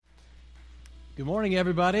Good morning,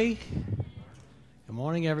 everybody. Good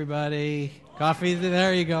morning, everybody. Coffee's in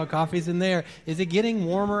there. You go. Coffee's in there. Is it getting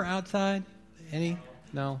warmer outside? Any?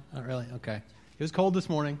 No, not really. Okay. It was cold this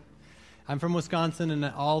morning. I'm from Wisconsin, and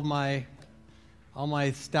all my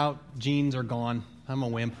stout jeans are gone. I'm a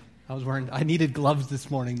wimp. I needed gloves this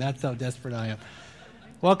morning. That's how desperate I am.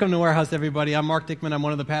 Welcome to Warehouse, everybody. I'm Mark Dickman. I'm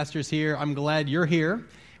one of the pastors here. I'm glad you're here.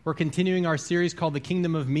 We're continuing our series called The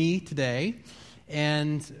Kingdom of Me today.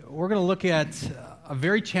 And we're going to look at a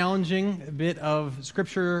very challenging bit of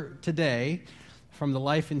Scripture today from the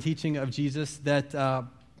life and teaching of Jesus that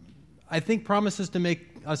I think promises to make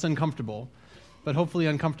us uncomfortable, but hopefully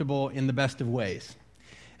uncomfortable in the best of ways.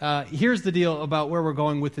 Here's the deal about where we're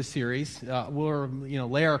going with this series. We'll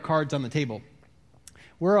lay our cards on the table.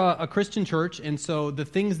 We're a Christian church, and so the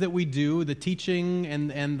things that we do, the teaching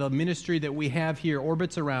and the ministry that we have here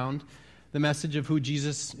orbits around the message of who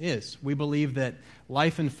Jesus is. We believe that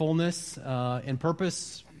life and fullness and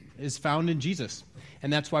purpose is found in Jesus,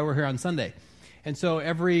 and that's why we're here on Sunday. And so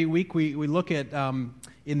every week we look at,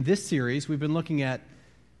 in this series, we've been looking at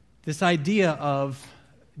this idea of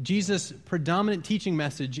Jesus' predominant teaching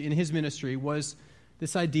message in his ministry was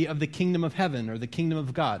this idea of the kingdom of heaven or the kingdom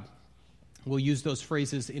of God. We'll use those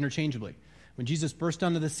phrases interchangeably. When Jesus burst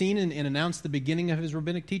onto the scene and announced the beginning of his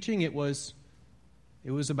rabbinic teaching, it was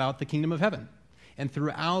about the kingdom of heaven. And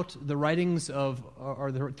throughout the writings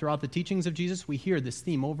throughout the teachings of Jesus, we hear this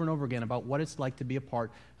theme over and over again about what it's like to be a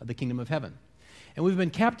part of the kingdom of heaven. And we've been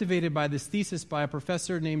captivated by this thesis by a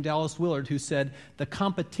professor named Dallas Willard who said, the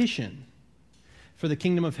competition for the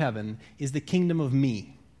kingdom of heaven is the kingdom of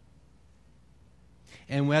me.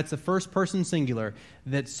 And that's the first person singular,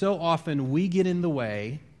 that so often we get in the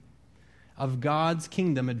way of God's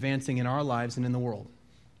kingdom advancing in our lives and in the world.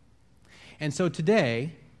 And so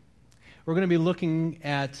today, we're going to be looking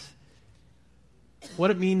at what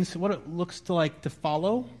it means, what it looks like to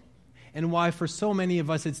follow, and why for so many of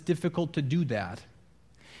us it's difficult to do that.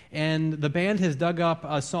 And the band has dug up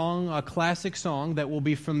a song, a classic song that will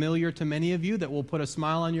be familiar to many of you, that will put a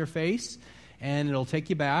smile on your face, and it'll take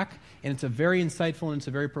you back. And it's a very insightful and it's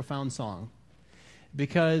a very profound song.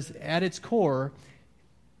 Because at its core,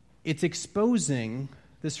 it's exposing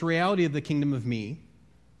this reality of the kingdom of me,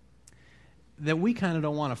 that we kind of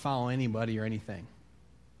don't want to follow anybody or anything.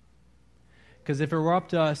 Because if it were up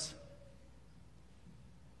to us,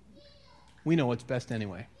 we know what's best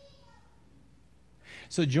anyway.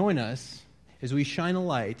 So join us as we shine a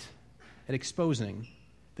light at exposing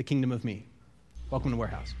the kingdom of me. Welcome to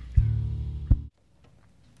Warehouse.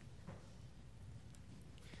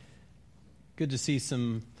 Good to see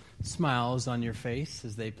some smiles on your face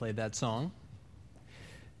as they played that song.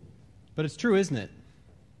 But it's true, isn't it?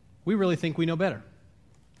 We really think we know better.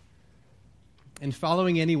 And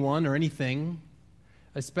following anyone or anything,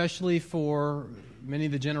 especially for many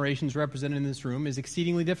of the generations represented in this room, is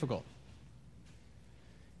exceedingly difficult.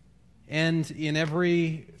 And in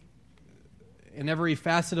every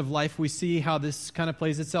facet of life, we see how this kind of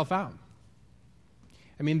plays itself out.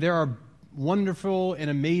 I mean, there are wonderful and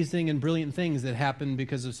amazing and brilliant things that happen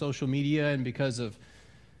because of social media and because of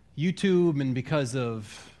YouTube and because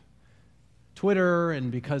of Twitter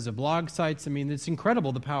and because of blog sites. I mean, it's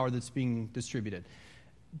incredible the power that's being distributed.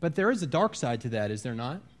 But there is a dark side to that, is there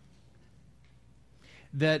not?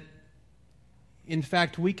 That, in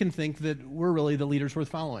fact, we can think that we're really the leaders worth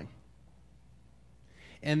following.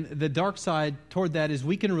 And the dark side toward that is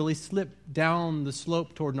we can really slip down the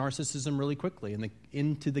slope toward narcissism really quickly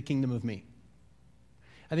into the kingdom of me.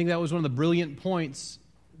 I think that was one of the brilliant points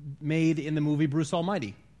made in the movie Bruce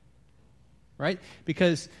Almighty, right?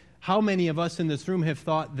 Because how many of us in this room have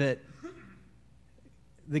thought that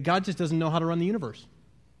God just doesn't know how to run the universe?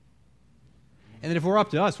 And that if we're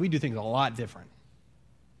up to us, we do things a lot different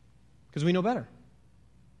because we know better.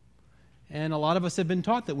 And a lot of us have been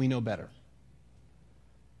taught that we know better.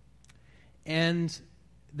 And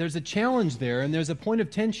there's a challenge there, and there's a point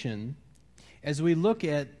of tension as we look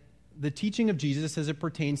at the teaching of Jesus as it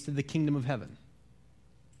pertains to the kingdom of heaven.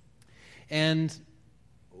 And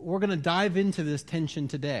we're going to dive into this tension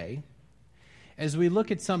today as we look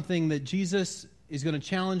at something that Jesus is going to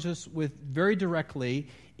challenge us with very directly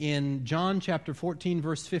in John chapter 14,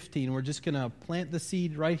 verse 15. We're just going to plant the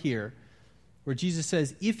seed right here where Jesus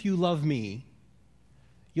says, if you love me,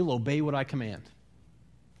 you'll obey what I command.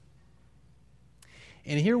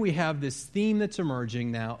 And here we have this theme that's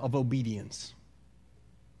emerging now of obedience.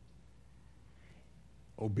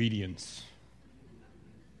 Obedience.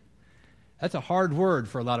 That's a hard word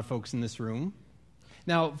for a lot of folks in this room.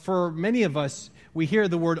 Now, for many of us, we hear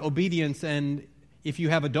the word obedience, and if you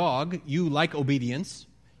have a dog, you like obedience.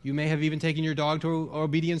 You may have even taken your dog to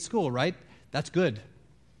obedience school, right? That's good.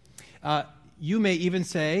 You may even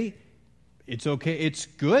say, it's okay, it's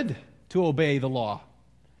good to obey the law.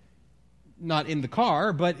 Not in the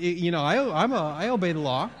car, but, I obey the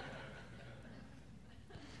law.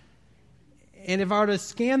 And if I were to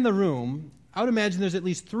scan the room, I would imagine there's at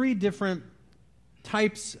least 3 different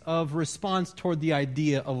types of response toward the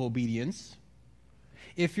idea of obedience.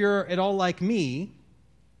 If you're at all like me,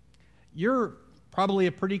 you're probably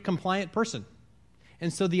a pretty compliant person.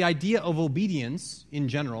 And so the idea of obedience, in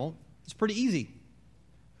general, is pretty easy.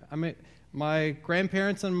 I mean, my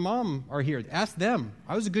grandparents and mom are here. Ask them.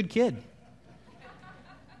 I was a good kid.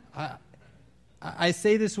 I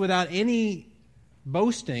say this without any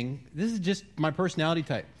boasting. This is just my personality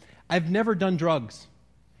type. I've never done drugs.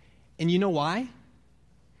 And you know why?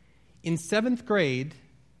 In 7th grade,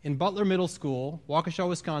 in Butler Middle School, Waukesha,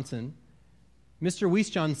 Wisconsin, Mr.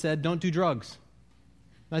 Wiesjohn said, don't do drugs.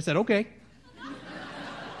 And I said, okay.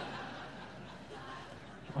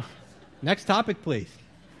 Next topic, please.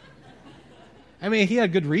 I mean, he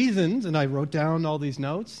had good reasons, and I wrote down all these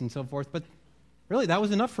notes and so forth, but really, that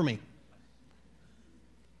was enough for me.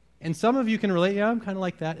 And some of you can relate, yeah, I'm kind of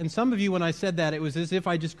like that. And some of you, when I said that, it was as if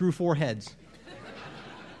I just grew 4 heads.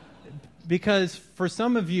 Because for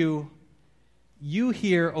some of you, you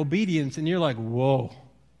hear obedience and you're like, whoa.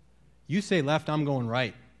 You say left, I'm going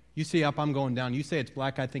right. You say up, I'm going down. You say it's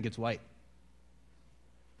black, I think it's white.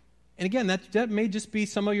 And again, that may just be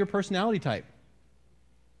some of your personality type.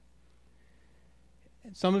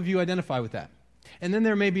 Some of you identify with that. And then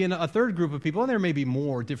there may be a third group of people, and there may be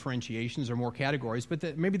more differentiations or more categories,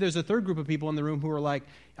 but maybe there's a third group of people in the room who are like,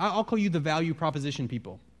 I'll call you the value proposition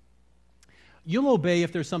people. You'll obey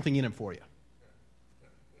if there's something in it for you.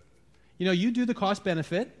 You do the cost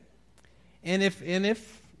benefit, and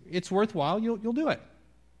if it's worthwhile, you'll do it.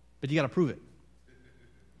 But you got to prove it.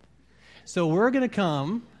 So we're going to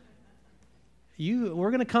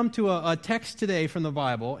come to a text today from the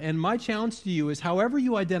Bible, and my challenge to you is however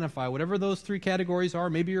you identify, whatever those 3 categories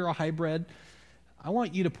are, maybe you're a hybrid, I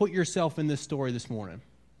want you to put yourself in this story this morning.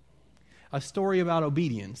 A story about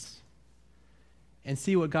obedience, and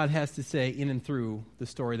see what God has to say in and through the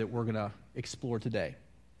story that we're going to explore today.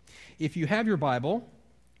 If you have your Bible,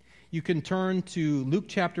 you can turn to Luke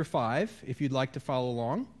chapter 5 if you'd like to follow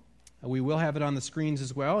along. We will have it on the screens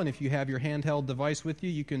as well, and if you have your handheld device with you,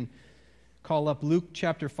 you can call up Luke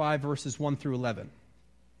chapter 5, verses 1 through 11.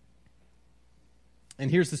 And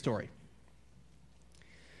here's the story.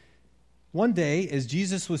 One day, as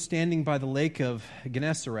Jesus was standing by the lake of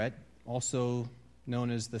Gennesaret, also known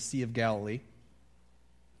as the Sea of Galilee,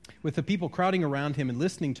 with the people crowding around him and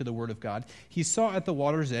listening to the word of God, he saw at the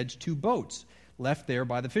water's edge 2 boats left there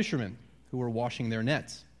by the fishermen who were washing their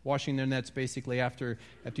nets. Washing their nets basically after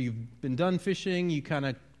you've been done fishing, you kind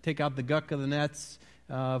of take out the guck of the nets,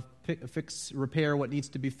 repair what needs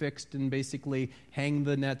to be fixed, and basically hang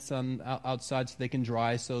the nets outside so they can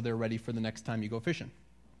dry so they're ready for the next time you go fishing.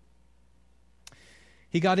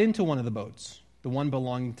 He got into one of the boats, the one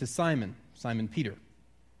belonging to Simon Peter,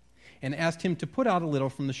 and asked him to put out a little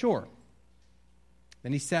from the shore.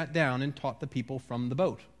 Then he sat down and taught the people from the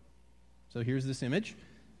boat. So here's this image.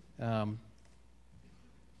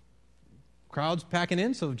 Crowds packing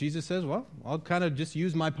in, so Jesus says, well, I'll kind of just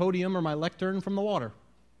use my podium or my lectern from the water.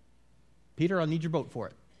 Peter, I'll need your boat for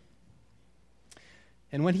it.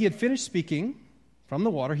 And when he had finished speaking from the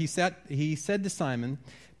water, he said to Simon,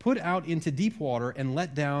 put out into deep water and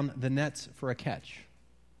let down the nets for a catch.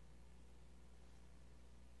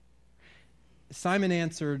 Simon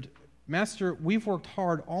answered, Master, we've worked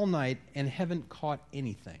hard all night and haven't caught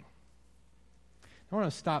anything. I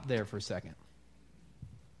want to stop there for a second.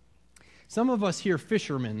 Some of us here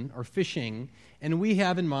fishermen are fishing, and we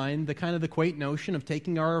have in mind the quaint notion of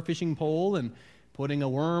taking our fishing pole and putting a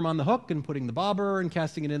worm on the hook and putting the bobber and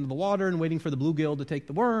casting it into the water and waiting for the bluegill to take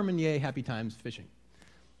the worm, and yay, happy times fishing.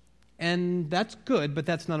 And that's good, but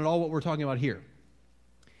that's not at all what we're talking about here.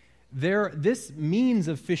 This means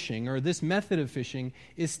of fishing, or this method of fishing,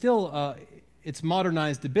 is still, it's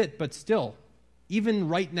modernized a bit, but still, even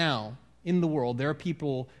right now in the world, there are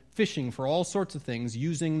people fishing for all sorts of things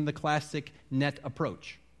using the classic net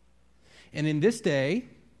approach. And in this day,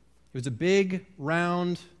 it was a big,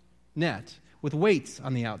 round net with weights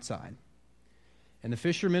on the outside. And the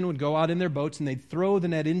fishermen would go out in their boats, and they'd throw the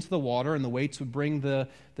net into the water, and the weights would bring the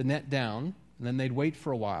net down, and then they'd wait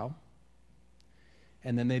for a while,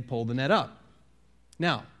 and then they'd pull the net up.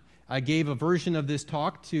 Now, I gave a version of this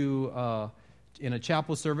talk in a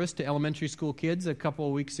chapel service to elementary school kids a couple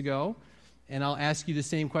of weeks ago, and I'll ask you the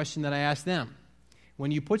same question that I asked them.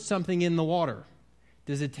 When you put something in the water,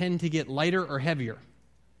 does it tend to get lighter or heavier?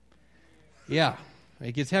 Yeah,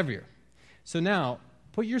 it gets heavier. So now,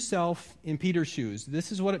 put yourself in Peter's shoes.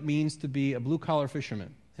 This is what it means to be a blue-collar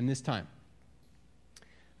fisherman in this time.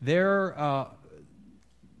 They go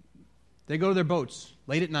to their boats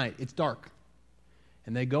late at night. It's dark.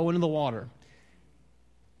 And they go into the water.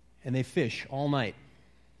 And they fish all night,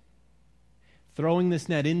 throwing this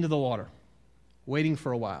net into the water, waiting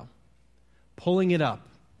for a while, pulling it up,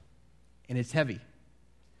 and it's heavy.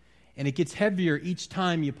 And it gets heavier each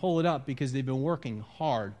time you pull it up because they've been working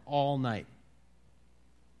hard all night.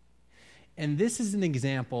 And this is an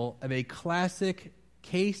example of a classic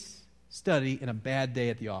case study in a bad day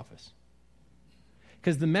at the office.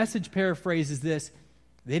 Because the Message paraphrases this: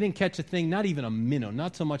 they didn't catch a thing, not even a minnow,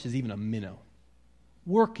 not so much as even a minnow.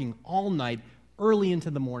 Working all night, early into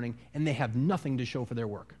the morning, and they have nothing to show for their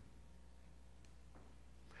work.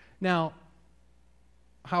 Now,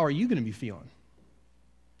 how are you going to be feeling?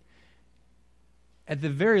 At the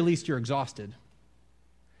very least, you're exhausted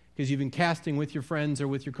because you've been casting with your friends or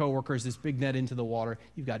with your coworkers this big net into the water.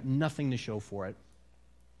 You've got nothing to show for it.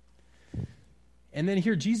 And then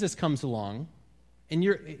here Jesus comes along, and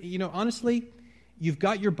honestly, you've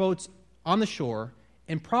got your boats on the shore,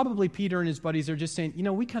 and probably Peter and his buddies are just saying,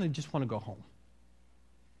 we kind of just want to go home.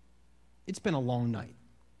 It's been a long night.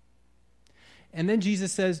 And then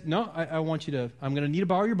Jesus says, no, I'm going to need to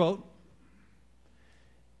borrow your boat.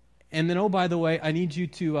 And then, oh, by the way, I need you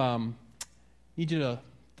to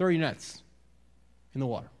throw your nets in the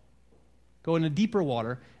water. Go into deeper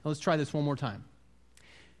water, and let's try this one more time.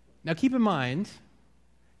 Now, keep in mind,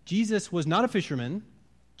 Jesus was not a fisherman.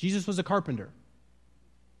 Jesus was a carpenter.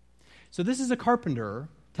 So this is a carpenter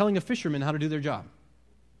telling a fisherman how to do their job.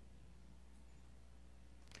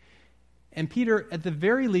 And Peter, at the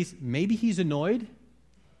very least, maybe he's annoyed,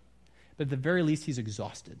 but at the very least, he's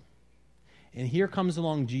exhausted. And here comes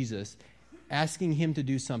along Jesus, asking him to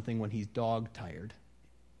do something when he's dog-tired,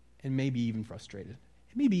 and maybe even frustrated,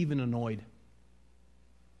 and maybe even annoyed.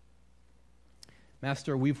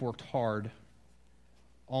 Master, we've worked hard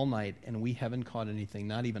all night, and we haven't caught anything,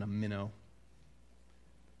 not even a minnow.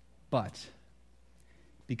 But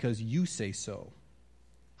because you say so,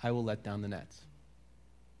 I will let down the nets.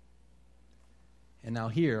 And now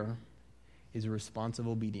here is a responsive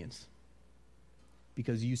obedience.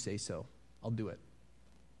 Because you say so, I'll do it.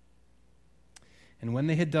 And when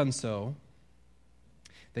they had done so,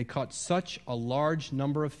 they caught such a large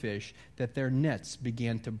number of fish that their nets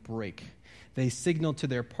began to break. They signaled to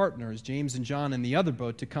their partners, James and John, in the other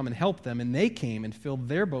boat to come and help them, and they came and filled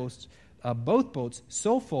their both boats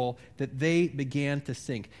so full that they began to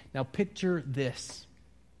sink. Now picture this.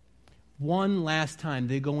 One last time,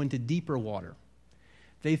 they go into deeper water.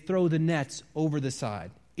 They throw the nets over the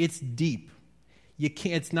side. It's deep.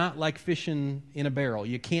 It's not like fishing in a barrel.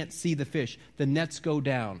 You can't see the fish. The nets go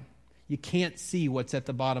down. You can't see what's at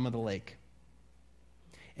the bottom of the lake.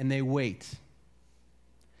 And they wait.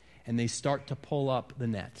 And they start to pull up the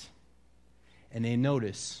net. And they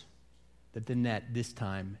notice that the net this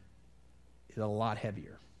time is a lot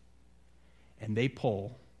heavier. And they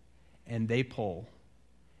pull, and they pull,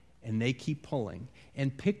 and they keep pulling.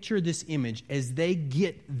 And picture this image as they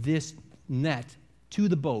get this net to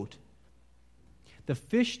the boat. The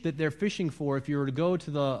fish that they're fishing for, if you were to go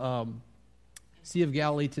to the Sea of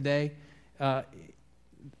Galilee today, the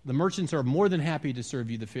merchants are more than happy to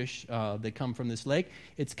serve you the fish that come from this lake.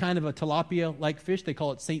 It's kind of a tilapia-like fish. They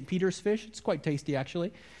call it St. Peter's fish. It's quite tasty,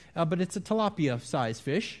 actually. But it's a tilapia-sized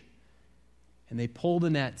fish. And they pull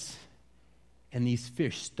the nets, and these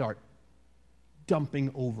fish start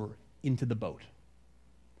dumping over into the boat.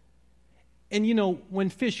 And when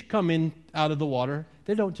fish come in out of the water,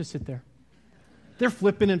 they don't just sit there. They're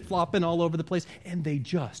flipping and flopping all over the place, and they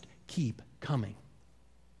just keep coming.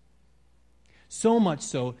 So much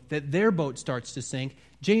so that their boat starts to sink.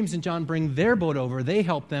 James and John bring their boat over. They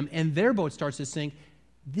help them, and their boat starts to sink.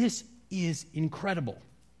 This is incredible.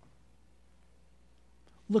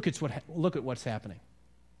 Look at what's happening.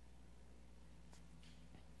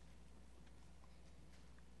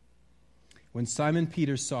 When Simon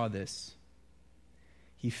Peter saw this,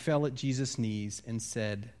 he fell at Jesus' knees and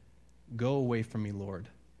said, "Go away from me, Lord.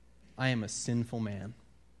 I am a sinful man."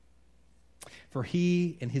 For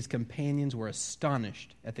he and his companions were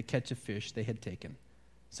astonished at the catch of fish they had taken.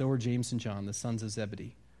 So were James and John, the sons of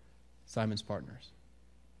Zebedee, Simon's partners.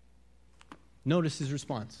 Notice his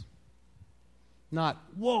response. Not,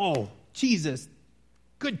 "Whoa, Jesus,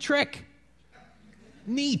 good trick.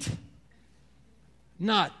 Neat."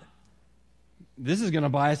 Not, "This is going to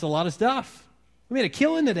buy us a lot of stuff. We made a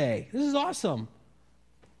killing today. This is awesome.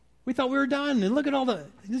 We thought we were done, and look at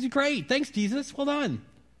this is great. Thanks, Jesus. Well done."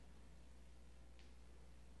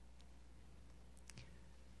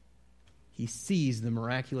 he sees the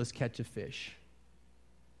miraculous catch of fish,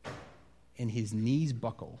 and his knees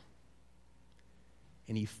buckle,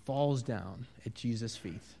 and he falls down at Jesus'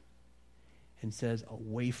 feet and says,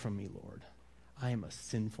 "Away from me, Lord. I am a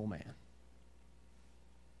sinful man."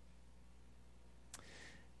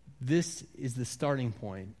 This is the starting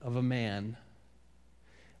point of a man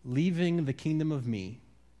leaving the kingdom of me.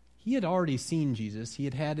 He had already seen Jesus. He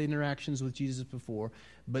had had interactions with Jesus before.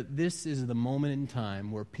 But this is the moment in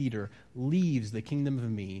time where Peter leaves the kingdom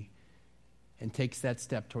of me and takes that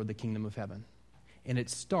step toward the kingdom of heaven. And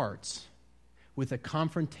it starts with a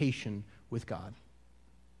confrontation with God.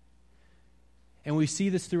 And we see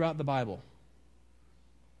this throughout the Bible.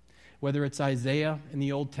 Whether it's Isaiah in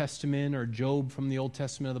the Old Testament or Job from the Old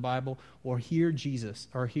Testament of the Bible, or here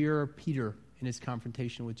Peter in his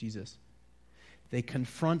confrontation with Jesus. They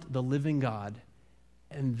confront the living God,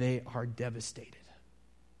 and they are devastated.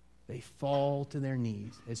 They fall to their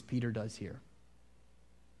knees, as Peter does here.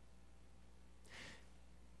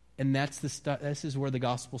 And this is where the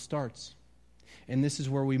gospel starts. And this is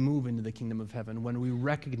where we move into the kingdom of heaven, when we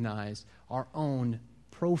recognize our own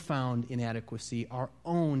profound inadequacy, our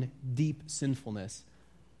own deep sinfulness,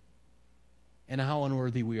 and how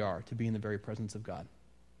unworthy we are to be in the very presence of God.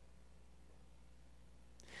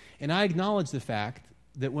 And I acknowledge the fact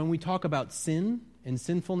that when we talk about sin and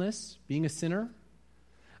sinfulness, being a sinner,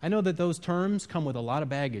 I know that those terms come with a lot of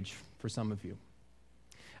baggage for some of you.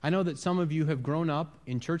 I know that some of you have grown up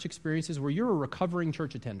in church experiences where you're a recovering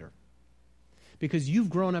church attender, because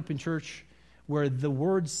you've grown up in church where the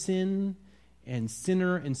word sin and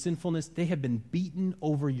sinner and sinfulness, they have been beaten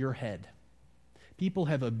over your head. People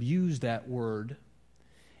have abused that word,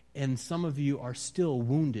 and some of you are still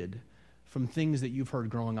wounded from things that you've heard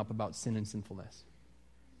growing up about sin and sinfulness.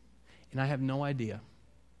 And I have no idea.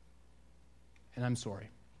 And I'm sorry.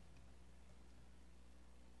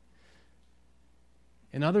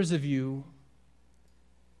 And others of you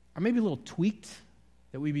are maybe a little tweaked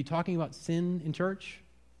that we be talking about sin in church,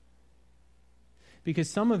 because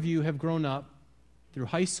some of you have grown up through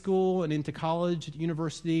high school and into college, at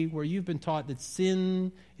university, where you've been taught that sin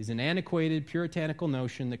is an antiquated, puritanical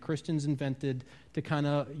notion that Christians invented to kind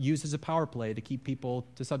of use as a power play to keep people,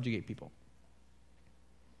 to subjugate people.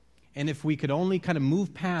 And if we could only kind of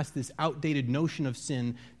move past this outdated notion of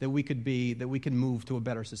sin, that we could move to a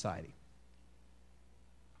better society.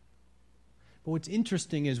 But what's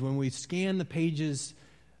interesting is when we scan the pages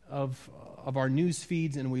of our news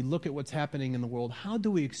feeds and we look at what's happening in the world, how do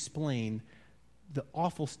we explain the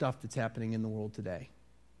awful stuff that's happening in the world today?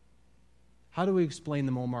 How do we explain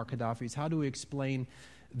the Muammar Gaddafis? How do we explain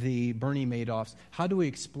the Bernie Madoffs? How do we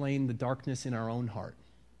explain the darkness in our own heart?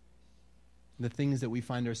 The things that we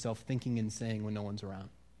find ourselves thinking and saying when no one's around.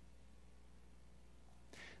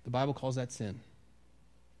 The Bible calls that sin.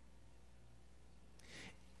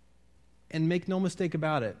 And make no mistake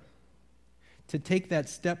about it, to take that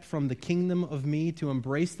step from the kingdom of me to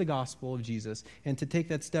embrace the gospel of Jesus, and to take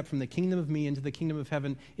that step from the kingdom of me into the kingdom of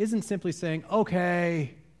heaven, isn't simply saying,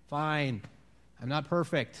 okay, fine, I'm not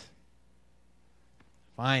perfect.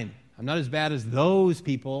 Fine, I'm not as bad as those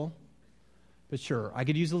people, but sure, I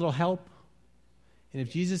could use a little help. And if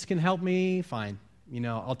Jesus can help me, fine.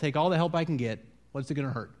 I'll take all the help I can get. What's it going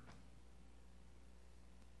to hurt?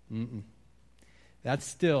 That's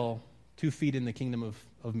still 2 feet in the kingdom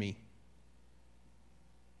of me.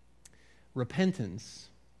 Repentance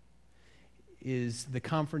is the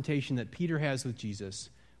confrontation that Peter has with Jesus,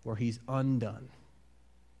 where he's undone.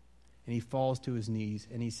 And he falls to his knees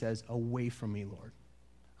and he says, "Away from me, Lord.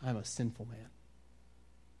 I'm a sinful man."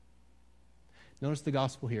 Notice the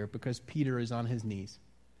gospel here, because Peter is on his knees.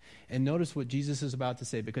 And notice what Jesus is about to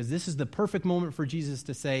say, because this is the perfect moment for Jesus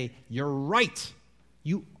to say, "You're right.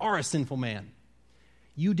 You are a sinful man.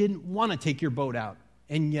 You didn't want to take your boat out,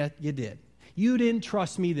 and yet you did. You didn't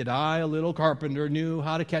trust me that I, a little carpenter, knew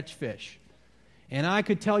how to catch fish. And I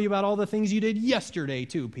could tell you about all the things you did yesterday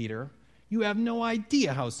too, Peter. You have no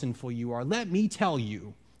idea how sinful you are. Let me tell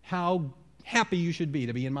you how happy you should be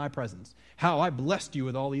to be in my presence, how I blessed you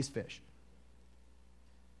with all these fish."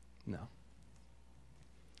 No.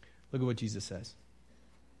 Look at what Jesus says.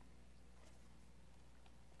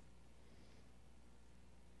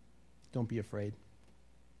 "Don't be afraid.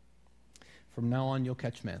 From now on, you'll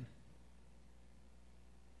catch men."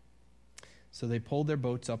 So they pulled their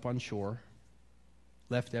boats up on shore,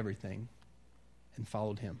 left everything, and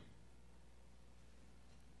followed him.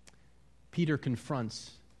 Peter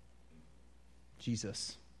confronts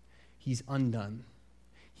Jesus. He's undone.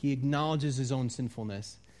 He acknowledges his own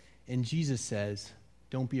sinfulness. And Jesus says,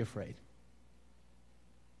 "Don't be afraid.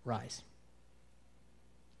 Rise.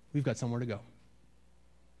 We've got somewhere to go.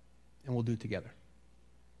 And we'll do it together.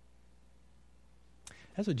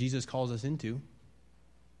 That's what Jesus calls us into.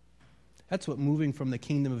 That's what moving from the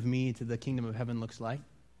kingdom of me to the kingdom of heaven looks like.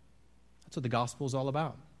 That's what the gospel is all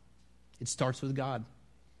about. It starts with God.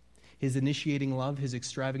 His initiating love, his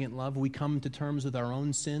extravagant love. We come to terms with our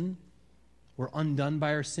own sin. We're undone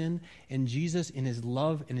by our sin. And Jesus, in his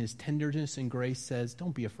love and his tenderness and grace, says,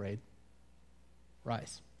 don't be afraid.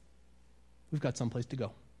 Rise. We've got someplace to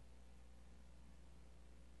go.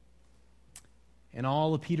 And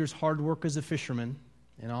all of Peter's hard work as a fisherman,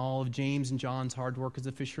 and all of James and John's hard work as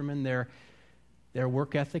a fisherman, their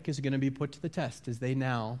work ethic is going to be put to the test as they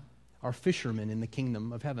now are fishermen in the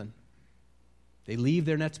kingdom of heaven. They leave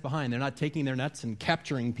their nets behind. They're not taking their nets and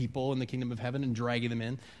capturing people in the kingdom of heaven and dragging them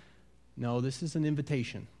in. No, this is an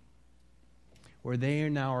invitation where they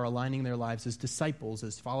now are aligning their lives as disciples,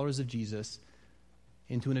 as followers of Jesus,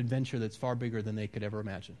 into an adventure that's far bigger than they could ever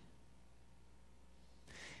imagine.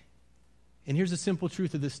 And here's the simple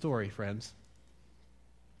truth of this story, friends.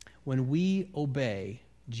 When we obey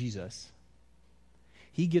Jesus,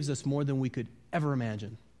 he gives us more than we could ever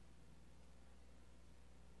imagine.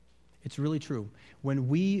 It's really true. When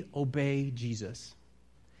we obey Jesus,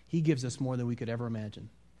 he gives us more than we could ever imagine.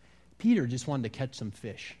 Peter just wanted to catch some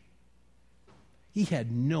fish. He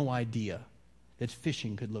had no idea that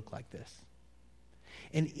fishing could look like this.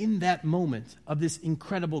 And in that moment of this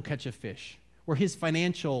incredible catch of fish, where his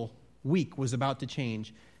financial week was about to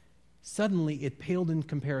change, suddenly it paled in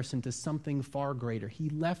comparison to something far greater. He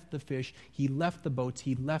left the fish, he left the boats,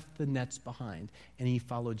 he left the nets behind, and he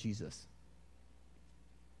followed Jesus.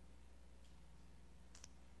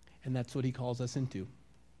 And that's what he calls us into.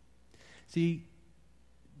 See,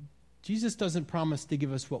 Jesus doesn't promise to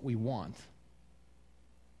give us what we want.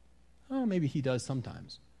 Oh, maybe he does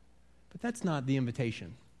sometimes. But that's not the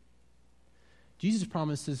invitation. Jesus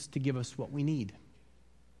promises to give us what we need.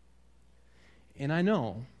 And I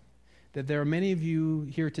know that there are many of you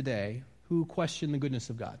here today who question the goodness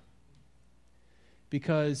of God.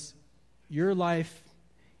 Because your life,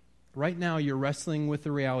 right now, you're wrestling with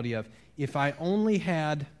the reality of, if I only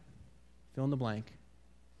had fill in the blank,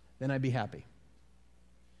 then I'd be happy.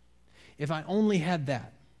 If I only had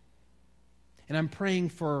that, and I'm praying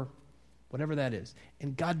for whatever that is,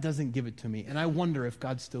 and God doesn't give it to me, and I wonder if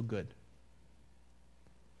God's still good.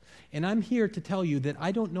 And I'm here to tell you that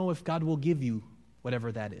I don't know if God will give you whatever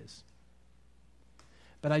that is.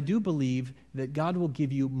 But I do believe that God will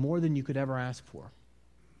give you more than you could ever ask for.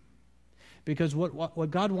 Because what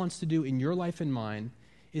God wants to do in your life and mine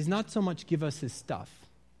is not so much give us his stuff,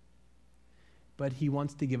 but he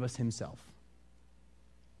wants to give us himself.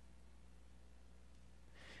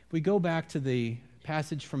 If we go back to the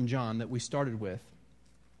passage from John that we started with,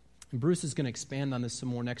 and Bruce is going to expand on this some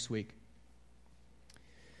more next week.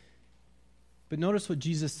 But notice what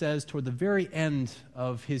Jesus says toward the very end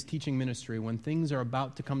of his teaching ministry, when things are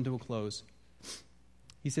about to come to a close.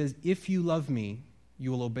 He says, if you love me,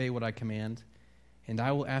 you will obey what I command, and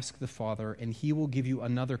I will ask the Father, and he will give you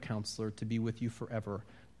another counselor to be with you forever,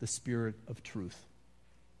 the Spirit of truth.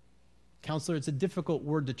 Counselor, it's a difficult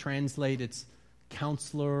word to translate. It's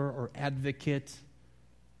counselor or advocate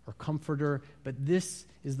or comforter, but this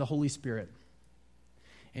is the Holy Spirit.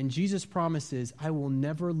 And Jesus promises, I will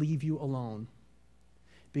never leave you alone,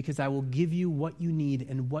 because I will give you what you need,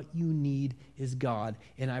 and what you need is God.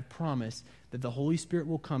 And I promise that the Holy Spirit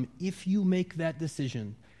will come if you make that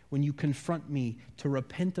decision. When you confront me to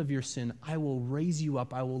repent of your sin, I will raise you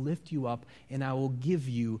up, I will lift you up, and I will give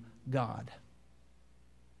you God,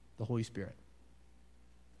 the Holy Spirit.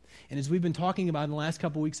 And as we've been talking about in the last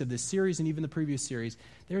couple weeks of this series and even the previous series,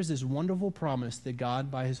 there's this wonderful promise that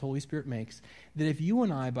God, by his Holy Spirit, makes, that if you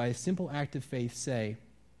and I, by a simple act of faith, say,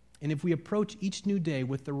 and if we approach each new day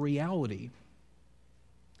with the reality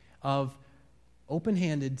of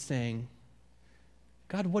open-handed saying,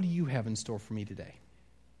 God, what do you have in store for me today?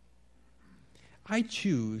 I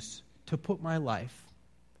choose to put my life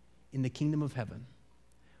in the kingdom of heaven.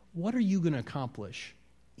 What are you going to accomplish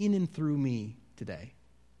in and through me today?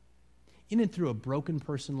 In and through a broken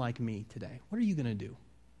person like me today? What are you going to do?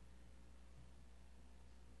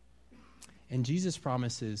 And Jesus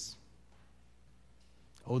promises,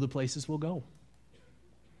 oh, the places we'll go.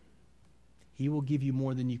 He will give you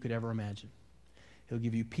more than you could ever imagine. He'll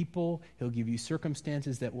give you people, he'll give you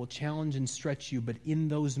circumstances that will challenge and stretch you, but in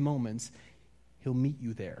those moments, he'll meet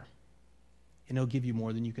you there. And he'll give you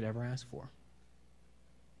more than you could ever ask for.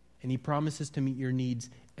 And he promises to meet your needs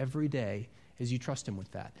every day as you trust him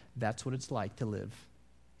with that. That's what it's like to live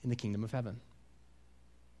in the kingdom of heaven.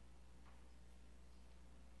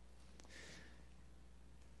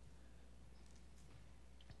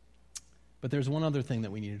 But there's one other thing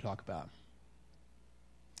that we need to talk about.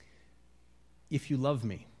 If you love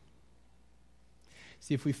me.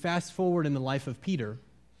 See, if we fast forward in the life of Peter,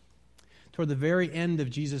 toward the very end of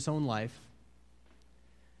Jesus' own life,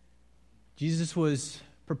 Jesus was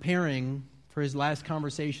preparing for his last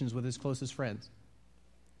conversations with his closest friends.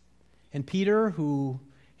 And Peter, who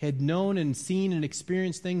had known and seen and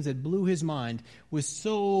experienced things that blew his mind, was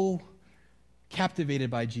so captivated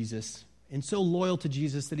by Jesus and so loyal to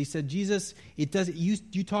Jesus that he said, Jesus,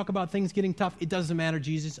 you talk about things getting tough. It doesn't matter,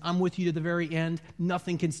 Jesus. I'm with you to the very end.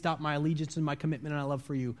 Nothing can stop my allegiance and my commitment and my love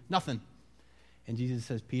for you. Nothing. And Jesus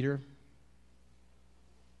says, Peter,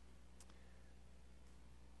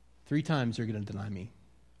 3 times you're going to deny me.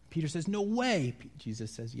 Peter says, no way.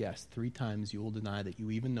 Jesus says, yes, 3 times you will deny that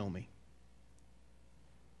you even know me.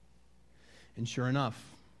 And sure enough,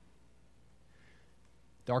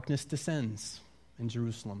 darkness descends in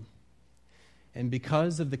Jerusalem. And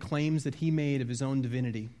because of the claims that he made of his own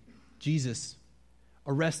divinity, Jesus,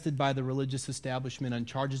 arrested by the religious establishment on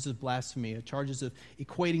charges of blasphemy, charges of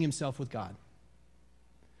equating himself with God,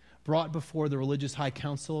 brought before the religious high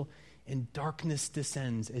council, and darkness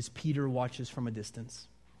descends as Peter watches from a distance,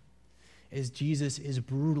 as Jesus is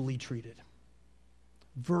brutally treated,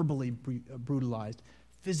 verbally brutalized,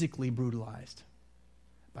 physically brutalized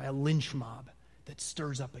by a lynch mob that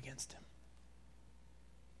stirs up against him.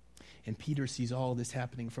 And Peter sees all this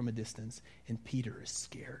happening from a distance, and Peter is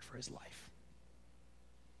scared for his life.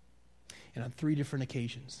 And on 3 different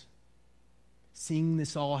occasions, seeing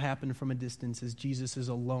this all happen from a distance as Jesus is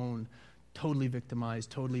alone, totally victimized,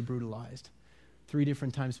 totally brutalized, 3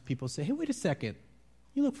 different times people say, hey, wait a second,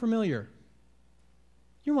 you look familiar.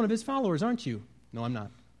 You're one of his followers, aren't you? No, I'm not.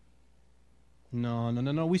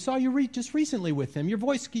 No. We saw you just recently with him. Your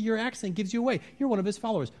voice, your accent gives you away. You're one of his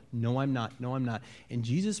followers. No, I'm not. And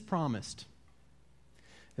Jesus promised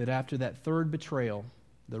that after that 3rd betrayal,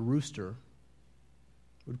 the rooster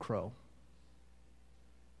would crow.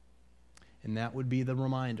 And that would be the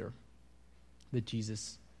reminder that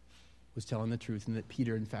Jesus was telling the truth and that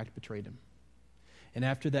Peter, in fact, betrayed him. And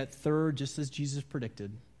after that 3rd, just as Jesus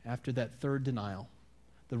predicted, after that 3rd denial,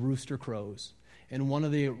 the rooster crows. And one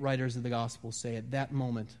of the writers of the Gospels say at that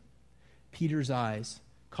moment, Peter's eyes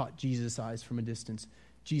caught Jesus' eyes from a distance.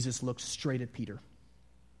 Jesus looked straight at Peter.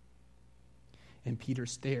 And Peter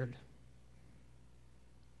stared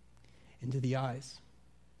into the eyes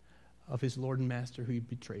of his Lord and Master who he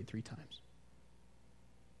betrayed 3 times.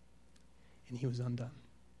 And he was undone.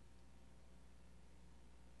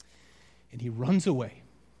 And he runs away,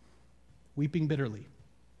 weeping bitterly,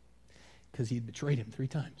 because he had betrayed him 3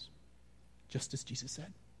 times. Just as Jesus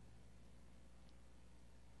said.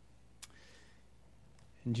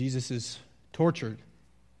 And Jesus is tortured.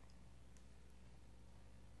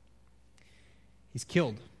 He's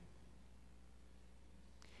killed. And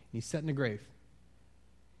he's set in a grave.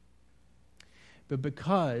 But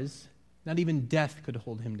because not even death could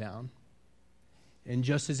hold him down, and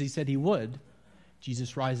just as he said he would,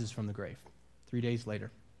 Jesus rises from the grave 3 days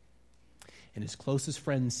later. And his closest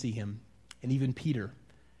friends see him, and even Peter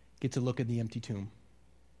get to look at the empty tomb.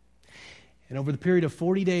 And over the period of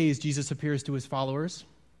 40 days, Jesus appears to his followers,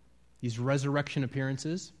 these resurrection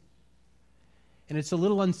appearances. And it's a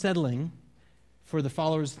little unsettling for the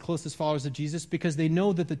closest followers of Jesus, because they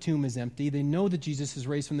know that the tomb is empty. They know that Jesus is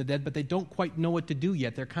raised from the dead, but they don't quite know what to do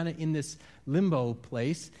yet. They're kind of in this limbo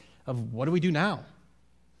place of, what do we do now?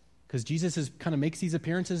 Because Jesus kind of makes these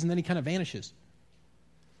appearances and then he kind of vanishes.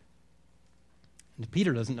 And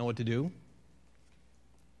Peter doesn't know what to do.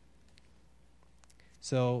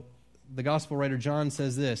 So the gospel writer John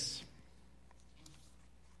says this.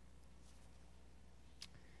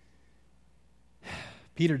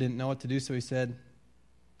 Peter didn't know what to do, so he said,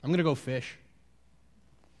 I'm going to go fish.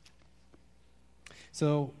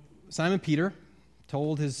 So Simon Peter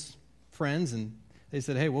told his friends, and they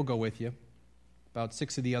said, hey, we'll go with you. About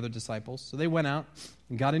 6 of the other disciples. So they went out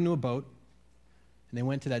and got into a boat, and they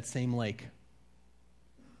went to that same lake.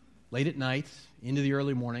 Late at night, into the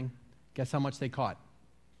early morning, guess how much they caught?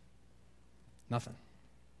 Nothing.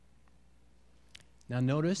 Now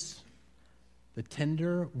notice the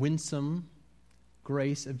tender, winsome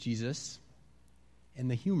grace of Jesus and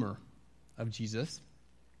the humor of Jesus.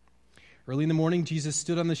 Early in the morning, Jesus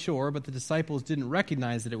stood on the shore, but the disciples didn't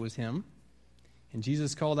recognize that it was him. And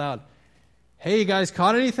Jesus called out, hey, you guys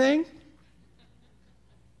caught anything?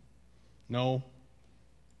 No,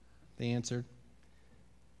 they answered.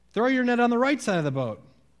 Throw your net on the right side of the boat.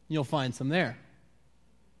 You'll find some there.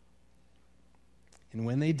 And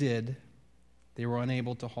when they did, they were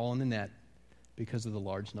unable to haul in the net because of the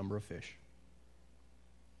large number of fish.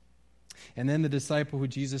 And then the disciple who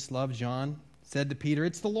Jesus loved, John, said to Peter,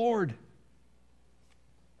 "It's the Lord."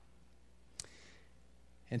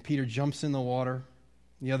 And Peter jumps in the water.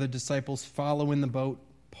 The other disciples follow in the boat,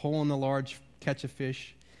 pull in the large catch of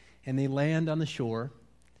fish, and they land on the shore,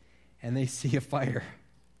 and they see a fire.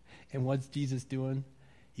 And what's Jesus doing?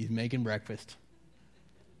 He's making breakfast.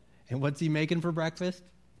 And what's he making for breakfast?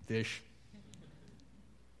 Fish.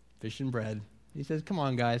 Fish and bread. He says, "Come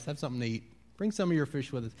on, guys, have something to eat. Bring some of your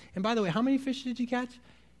fish with us." And by the way, how many fish did you catch?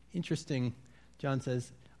 Interesting. John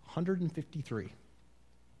says 153.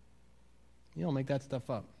 You don't make that stuff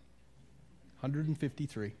up.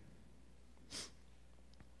 153.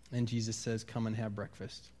 And Jesus says, "Come and have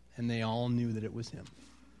breakfast." And they all knew that it was him.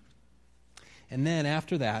 And then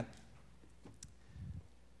after that,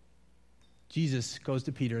 Jesus goes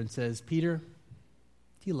to Peter and says, "Peter,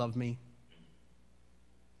 do you love me?"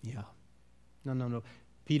 "Yeah." No.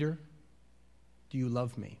 "Peter, do you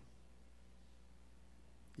love me?"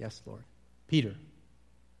 "Yes, Lord." "Peter,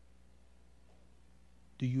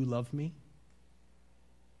 do you love me?"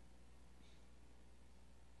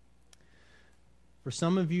 For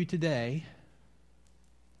some of you today,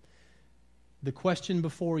 the question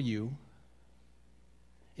before you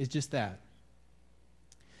is just that.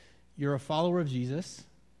 You're a follower of Jesus,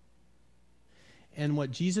 and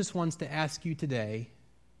what Jesus wants to ask you today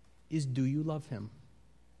is, do you love him?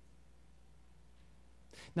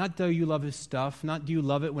 Not do you love his stuff, not do you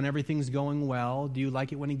love it when everything's going well, do you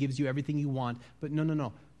like it when he gives you everything you want, but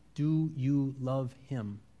no. Do you love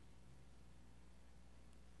him?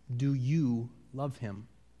 Do you love him?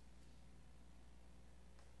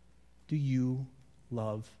 Do you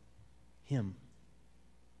love him?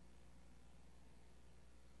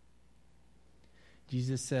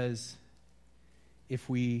 Jesus says, if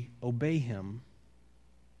we obey him,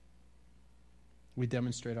 we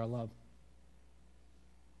demonstrate our love.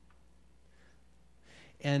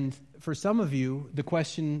 And for some of you, the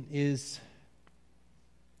question is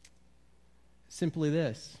simply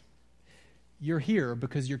this. You're here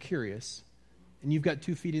because you're curious, and you've got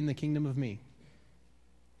 2 feet in the kingdom of me.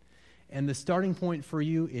 And the starting point for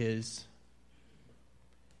you is,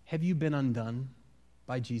 have you been undone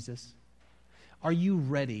by Jesus? Are you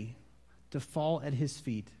ready to fall at his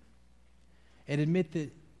feet and admit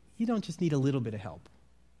that you don't just need a little bit of help,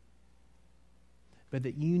 but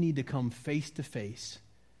that you need to come face to face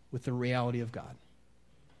with the reality of God?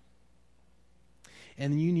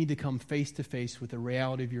 And you need to come face to face with the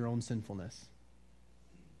reality of your own sinfulness.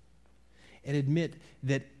 And admit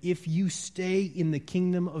that if you stay in the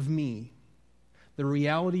kingdom of me, the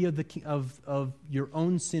reality of your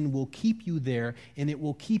own sin will keep you there, and it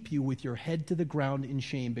will keep you with your head to the ground in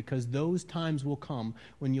shame, because those times will come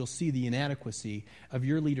when you'll see the inadequacy of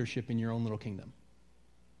your leadership in your own little kingdom.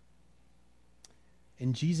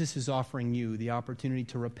 And Jesus is offering you the opportunity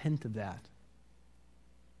to repent of that.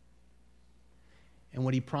 And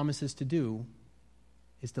what he promises to do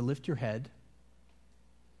is to lift your head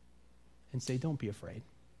and say, "Don't be afraid.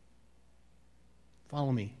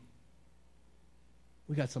 Follow me.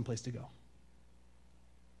 We got someplace to go."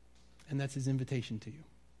 And that's his invitation to you.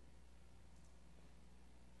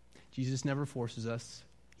 Jesus never forces us.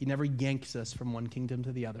 He never yanks us from one kingdom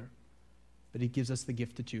to the other. But he gives us the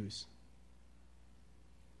gift to choose.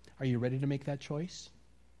 Are you ready to make that choice?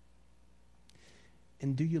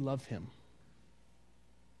 And do you love him?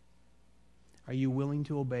 Are you willing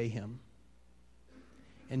to obey him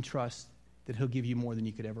and trust that he'll give you more than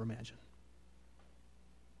you could ever imagine?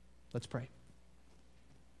 Let's pray.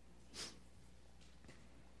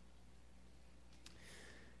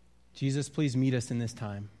 Jesus, please meet us in this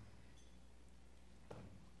time.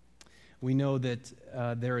 We know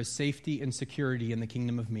that there is safety and security in the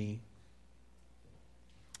kingdom of me.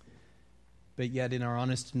 But yet in our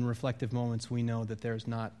honest and reflective moments, we know that there's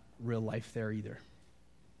not real life there either.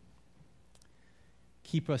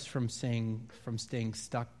 Keep us from staying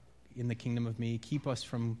stuck in the kingdom of me. Keep us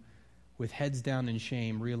from, with heads down in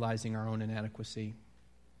shame, realizing our own inadequacy.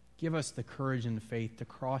 Give us the courage and the faith to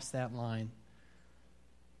cross that line,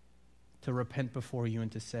 to repent before you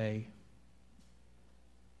and to say,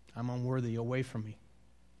 "I'm unworthy, away from me."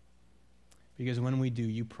 Because when we do,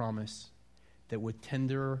 you promise that with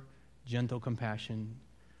tender, gentle compassion,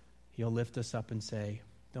 you'll lift us up and say,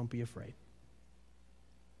 "Don't be afraid."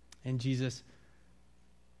 And Jesus,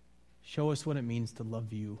 show us what it means to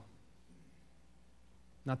love you.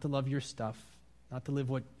 Not to love your stuff, not to love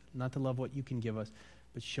what you can give us,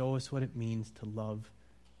 but show us what it means to love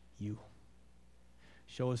you.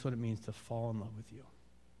 Show us what it means to fall in love with you.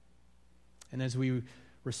 And as we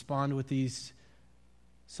respond with these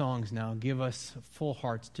songs now, give us full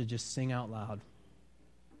hearts to just sing out loud.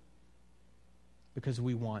 because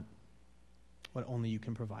we want what only you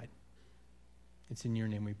can provide. It's in your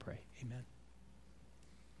name we pray. Amen.